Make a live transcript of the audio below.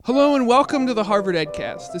Hello and welcome to the Harvard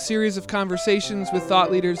EdCast, a series of conversations with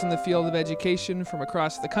thought leaders in the field of education from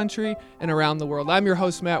across the country and around the world. I'm your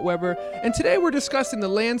host, Matt Weber, and today we're discussing the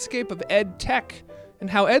landscape of ed tech and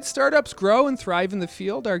how ed startups grow and thrive in the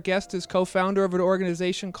field. Our guest is co-founder of an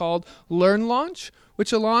organization called LearnLaunch,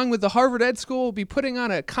 which along with the Harvard Ed School will be putting on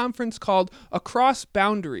a conference called Across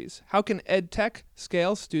Boundaries: How Can Ed Tech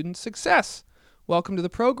Scale Student Success? Welcome to the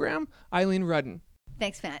program, Eileen Rudden.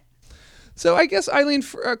 Thanks, Matt. So I guess, Eileen,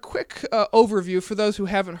 for a quick overview for those who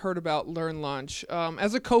haven't heard about LearnLaunch,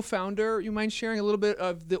 as a co-founder, you mind sharing a little bit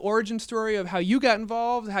of the origin story of how you got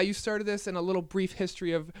involved, how you started this, and a little brief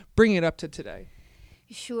history of bringing it up to today?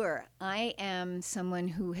 Sure. I am someone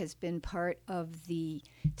who has been part of the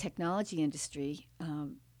technology industry,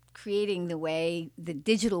 creating the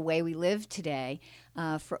digital way we live today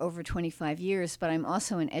for over 25 years, but I'm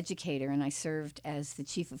also an educator, and I served as the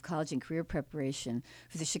chief of college and career preparation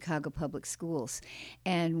for the Chicago Public Schools.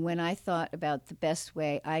 And when I thought about the best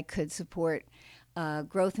way I could support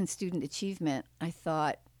growth and student achievement, I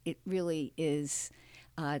thought it really is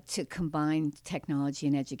to combine technology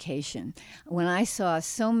and education. When I saw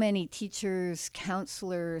so many teachers,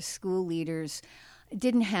 counselors, school leaders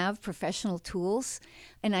didn't have professional tools,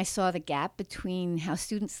 and I saw the gap between how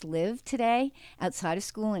students live today outside of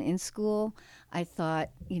school and in school, I thought,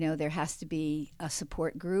 there has to be a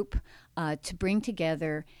support group to bring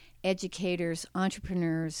together educators,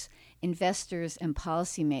 entrepreneurs, investors, and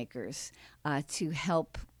policymakers to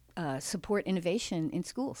help support innovation in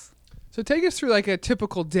schools. So take us through like a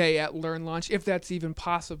typical day at LearnLaunch, if that's even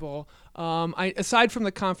possible. Aside from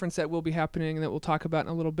the conference that will be happening and that we'll talk about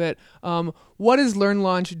in a little bit, what does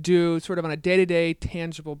LearnLaunch do sort of on a day-to-day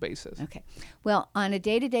tangible basis? Okay. Well, on a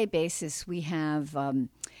day-to-day basis, we have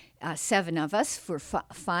 7 of us for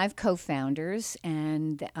 5 co-founders,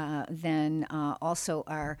 and then also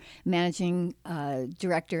our managing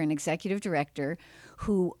director and executive director,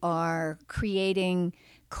 who are creating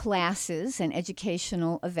classes and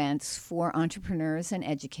educational events for entrepreneurs and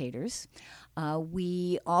educators.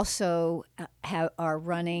 We also are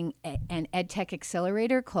running an EdTech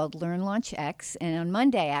accelerator called LearnLaunch X, and on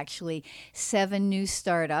Monday, actually, 7 new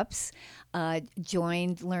startups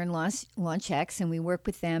joined LearnLaunch X, and we work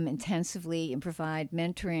with them intensively and provide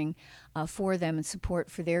mentoring for them and support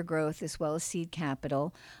for their growth, as well as seed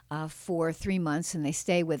capital for 3 months, and they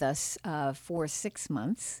stay with us for 6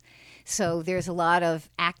 months. So there's a lot of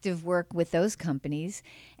active work with those companies.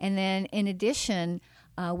 And then in addition,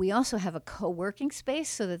 we also have a co-working space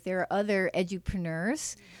so that there are other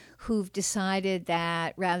edupreneurs who've decided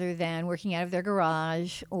that rather than working out of their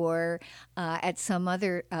garage or at some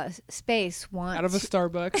other space, out of a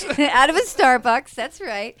Starbucks. Out of a Starbucks, that's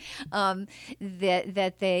right,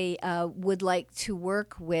 that they would like to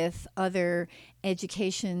work with other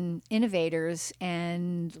education innovators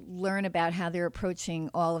and learn about how they're approaching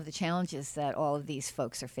all of the challenges that all of these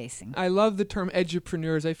folks are facing. I love the term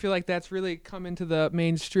edupreneurs. I feel like that's really come into the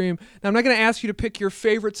mainstream. Now, I'm not going to ask you to pick your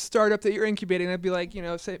favorite startup that you're incubating. I'd be like,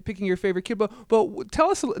 picking your favorite kid. But tell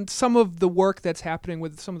us some of the work that's happening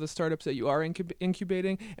with some of the startups that you are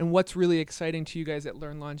incubating and what's really exciting to you guys at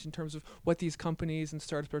LearnLaunch in terms of what these companies and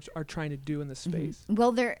startups are trying to do in this space. Mm-hmm.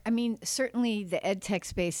 Well, certainly the ed tech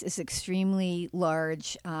space is extremely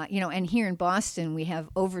large, and here in Boston we have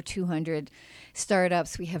over 200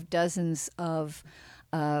 startups. We have dozens of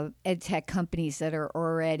ed tech companies that are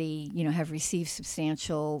already, have received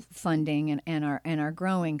substantial funding and are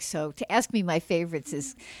growing. So to ask me my favorites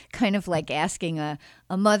is kind of like asking a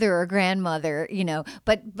mother or grandmother,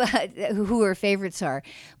 but who her favorites are.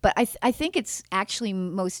 But I think it's actually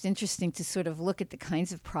most interesting to sort of look at the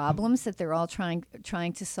kinds of problems that they're all trying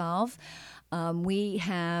to solve. We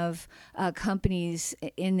have companies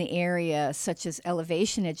in the area such as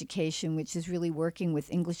Elevation Education, which is really working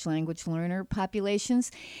with English language learner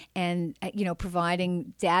populations and,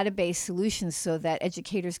 providing database solutions so that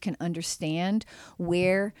educators can understand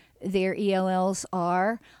where their ELLs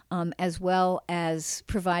are, as well as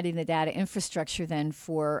providing the data infrastructure then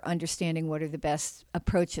for understanding what are the best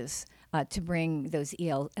approaches to bring those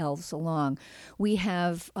ELLs along. We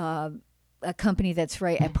have a company that's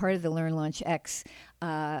a part of the LearnLaunch X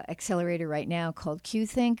accelerator right now called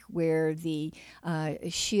QThink, where the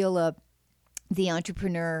Sheila, the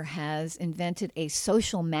entrepreneur, has invented a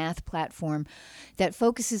social math platform that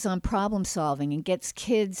focuses on problem solving and gets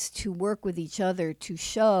kids to work with each other to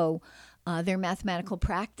show their mathematical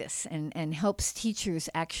practice and helps teachers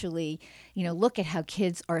actually, look at how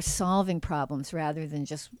kids are solving problems rather than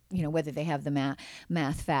just, whether they have the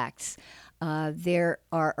math facts. There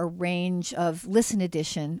are a range of Listen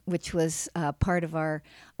Edition, which was part of our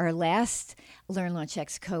last LearnLaunch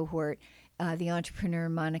X cohort, the entrepreneur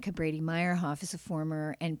Monica Brady-Meyerhoff is a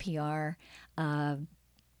former NPR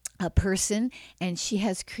a person, and she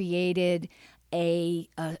has created a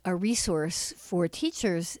resource for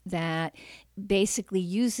teachers that basically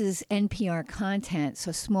uses NPR content,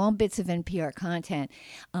 so small bits of NPR content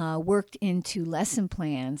worked into lesson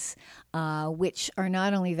plans, which are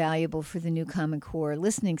not only valuable for the new Common Core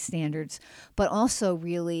listening standards, but also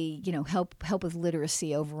really, help with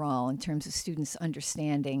literacy overall in terms of students'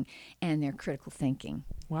 understanding and their critical thinking.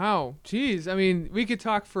 Wow. Geez. I mean, we could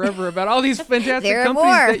talk forever about all these fantastic There are companies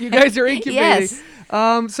more. that you guys are incubating. Yes.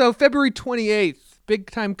 So February 28th, big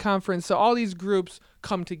time conference. So all these groups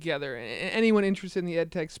come together. Anyone interested in the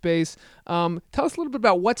EdTech space, tell us a little bit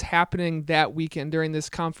about what's happening that weekend during this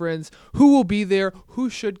conference, who will be there, who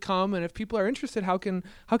should come, and if people are interested, how can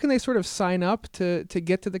they sort of sign up to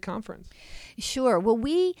get to the conference? Sure. Well,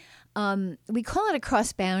 we call it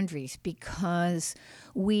Across Boundaries because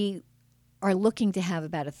we are looking to have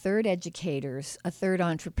about a third educators, a third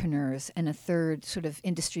entrepreneurs, and a third sort of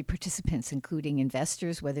industry participants, including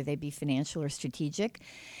investors, whether they be financial or strategic,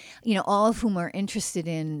 all of whom are interested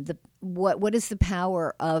in what is the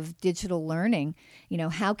power of digital learning.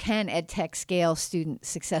 How can EdTech scale student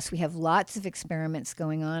success? We have lots of experiments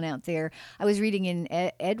going on out there. I was reading in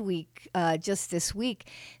Ed Week just this week,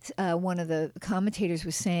 one of the commentators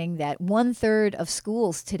was saying that 1/3 of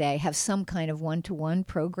schools today have some kind of one-to-one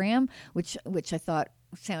program, which I thought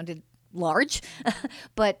sounded large.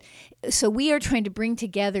 But so we are trying to bring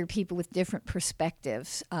together people with different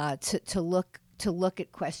perspectives to look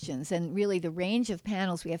at questions. And really the range of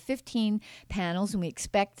panels, we have 15 panels, and we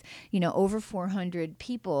expect, over 400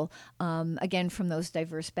 people, again, from those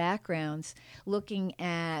diverse backgrounds, looking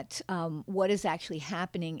at what is actually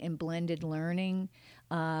happening in blended learning,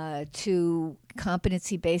 to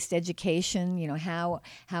competency-based education. How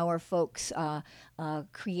are folks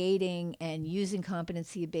creating and using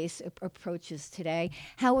competency-based approaches today?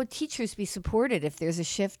 How would teachers be supported if there's a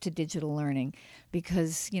shift to digital learning?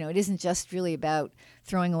 Because it isn't just really about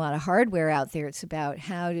throwing a lot of hardware out there. It's about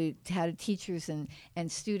how do teachers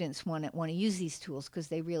and students want to use these tools, because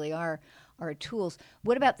they really are tools.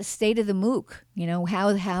 What about the state of the MOOC?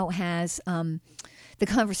 How has the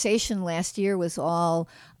conversation last year was all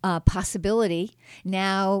possibility.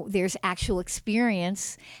 Now there's actual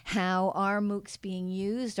experience. How are MOOCs being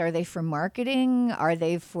used? Are they for marketing? Are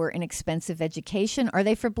they for inexpensive education? Are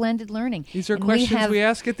they for blended learning? These are questions we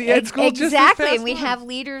ask at the Ed School. Exactly, and we have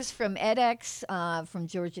leaders from edX, from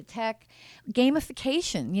Georgia Tech.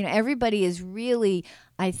 Gamification. Everybody is really,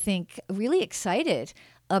 I think, really excited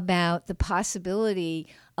about the possibility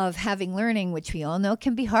of having learning, which we all know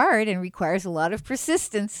can be hard and requires a lot of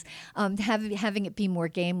persistence, having it be more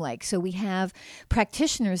game-like. So we have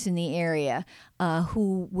practitioners in the area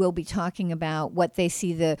who will be talking about what they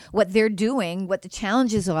see, what they're doing, what the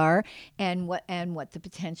challenges are, and what the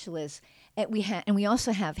potential is. And we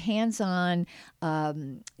also have hands-on,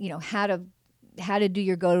 how to do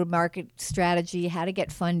your go-to-market strategy, how to get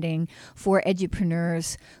funding for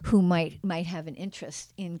edupreneurs who might have an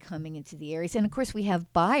interest in coming into the areas. And, of course, we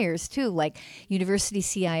have buyers, too, like university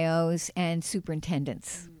CIOs and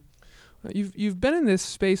superintendents. You've been in this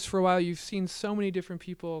space for a while. You've seen so many different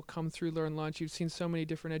people come through LearnLaunch. You've seen so many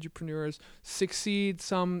different edupreneurs succeed,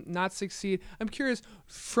 some not succeed. I'm curious,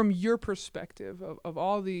 from your perspective, of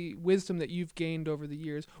all the wisdom that you've gained over the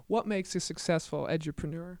years, what makes a successful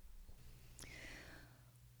edupreneur?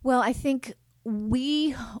 Well, I think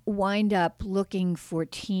we wind up looking for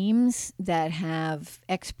teams that have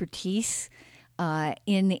expertise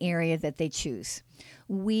in the area that they choose.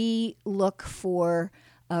 We look for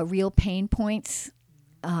real pain points,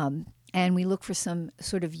 and we look for some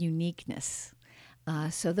sort of uniqueness.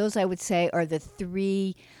 So those, I would say, are the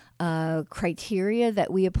three criteria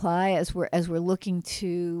that we apply as we're looking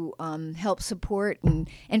to help support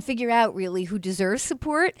and figure out really who deserves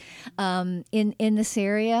support in this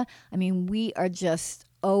area. I mean, we are just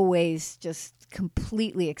always just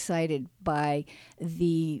completely excited by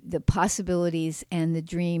the possibilities and the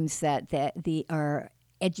dreams that our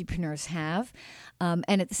edupreneurs have.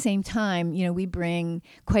 And at the same time, we bring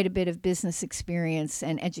quite a bit of business experience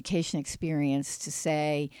and education experience to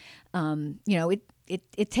say,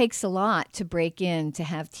 it takes a lot to break in, to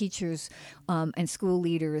have teachers and school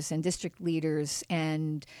leaders and district leaders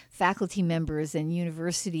and faculty members and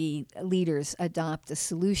university leaders adopt a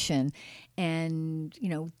solution. And,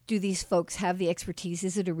 do these folks have the expertise?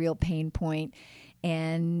 Is it a real pain point?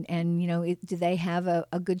 And do they have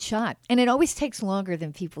a good shot? And it always takes longer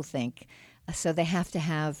than people think. So they have to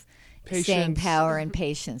have staying power and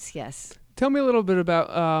patience, yes. Tell me a little bit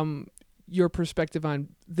about your perspective on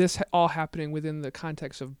this all happening within the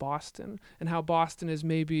context of Boston, and how Boston is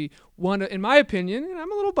maybe one, in my opinion, and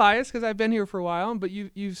I'm a little biased because I've been here for a while, but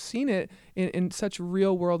you've seen it in such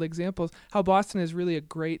real world examples, how Boston is really a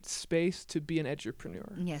great space to be an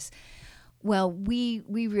edupreneur. Yes. Well, we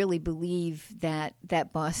really believe that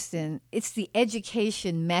Boston, it's the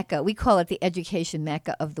education mecca. We call it the education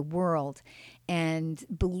mecca of the world, and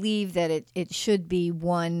believe that it should be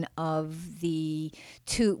one of the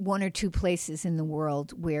one or two places in the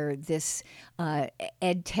world where this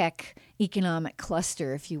ed tech economic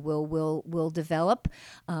cluster, if you will develop.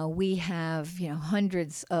 We have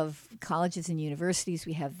hundreds of colleges and universities.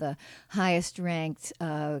 We have the highest ranked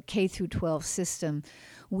K through 12 system.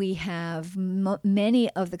 We have many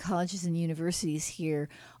of the colleges and universities here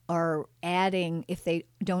are adding, if they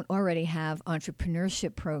don't already have,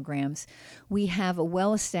 entrepreneurship programs. We have a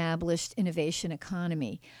well-established innovation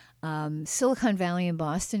economy. Silicon Valley and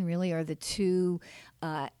Boston really are the two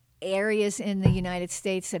areas in the United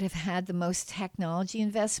States that have had the most technology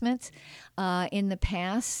investment in the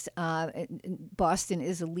past. Boston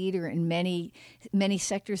is a leader in many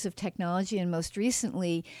sectors of technology, and most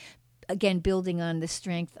recently, again, building on the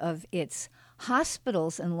strength of its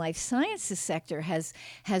hospitals and life sciences sector, has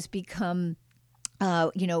become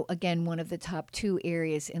again, one of the top two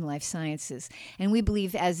areas in life sciences. And we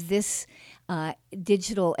believe as this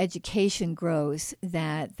digital education grows,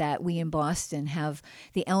 that we in Boston have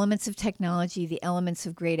the elements of technology, the elements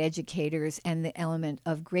of great educators, and the element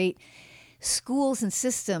of great schools and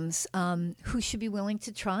systems who should be willing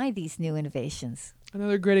to try these new innovations.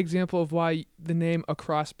 Another great example of why the name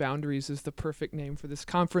Across Boundaries is the perfect name for this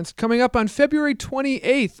conference. Coming up on February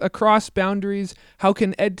 28th, Across Boundaries, How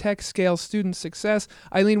Can EdTech Scale Student Success?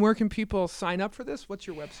 Eileen, where can people sign up for this? What's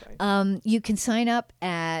your website? You can sign up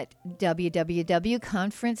at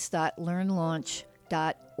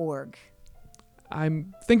www.conference.learnlaunch.org.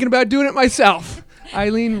 I'm thinking about doing it myself.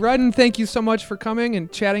 Eileen Rudden, thank you so much for coming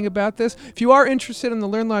and chatting about this. If you are interested in the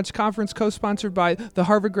LearnLaunch conference co-sponsored by the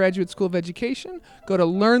Harvard Graduate School of Education, go to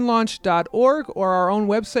learnlaunch.org or our own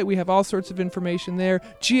website. We have all sorts of information there,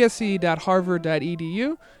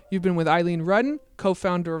 gse.harvard.edu. You've been with Eileen Rudden,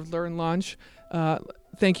 co-founder of LearnLaunch.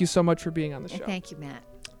 Thank you so much for being on the show. Thank you, Matt.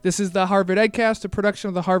 This is the Harvard EdCast, a production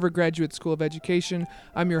of the Harvard Graduate School of Education.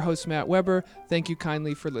 I'm your host, Matt Weber. Thank you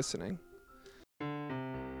kindly for listening.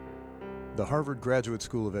 The Harvard Graduate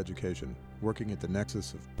School of Education, working at the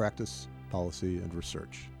nexus of practice, policy, and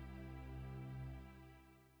research.